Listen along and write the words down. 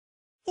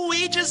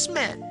We just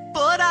met,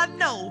 but I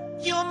know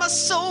you're my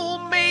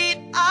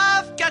soulmate.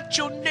 I've got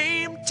your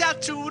name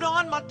tattooed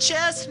on my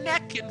chest,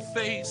 neck, and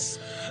face.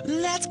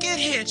 Let's get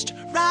hitched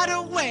right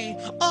away,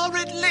 or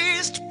at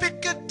least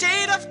pick a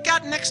date. I've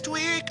got next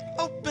week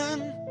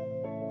open.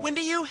 When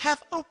do you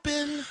have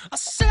open? I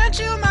sent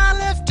you my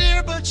left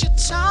ear, but you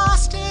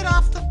tossed it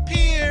off the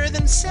pier,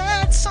 then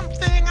said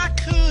something I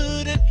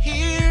couldn't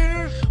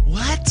hear.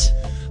 What?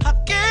 I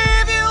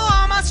gave you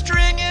all my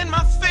string and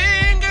my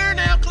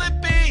fingernail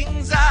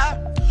clippings. I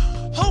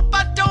hope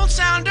I don't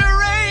sound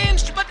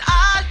deranged, but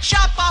I'd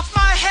chop off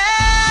my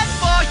head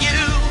for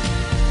you.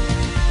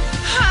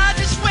 I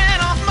just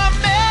went off my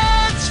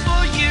meds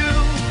for you.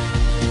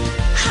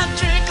 I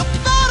drink a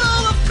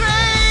bottle of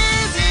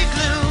crazy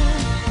glue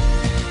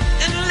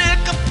and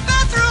lick a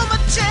bathroom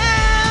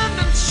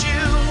attendant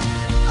shoe.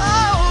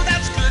 Oh,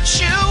 that's good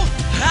shoe.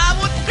 I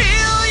would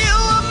peel you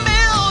a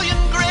million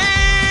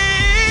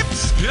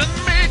grapes and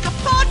make a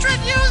portrait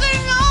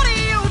using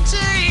audio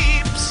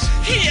tapes.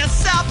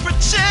 Yes, I'll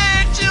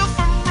protect you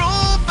from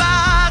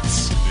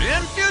robots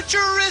and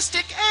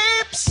futuristic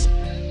apes.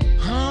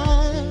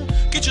 Oh,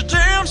 get your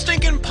damn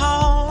stinking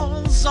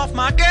paws off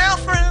my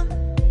girlfriend,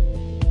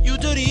 you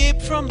dirty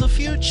ape from the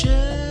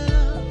future.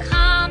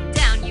 Calm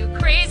down, you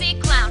crazy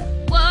clown.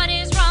 What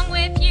is wrong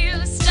with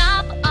you?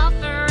 Stop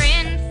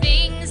offering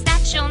things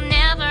that you'll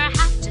never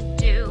have to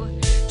do.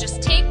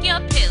 Just take your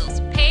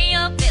pills, pay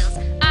your bills.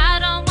 I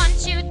don't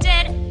want you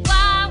dead.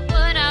 Why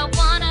would I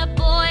want a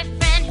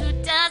boyfriend who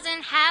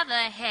doesn't have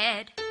a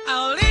head?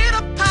 I'll leave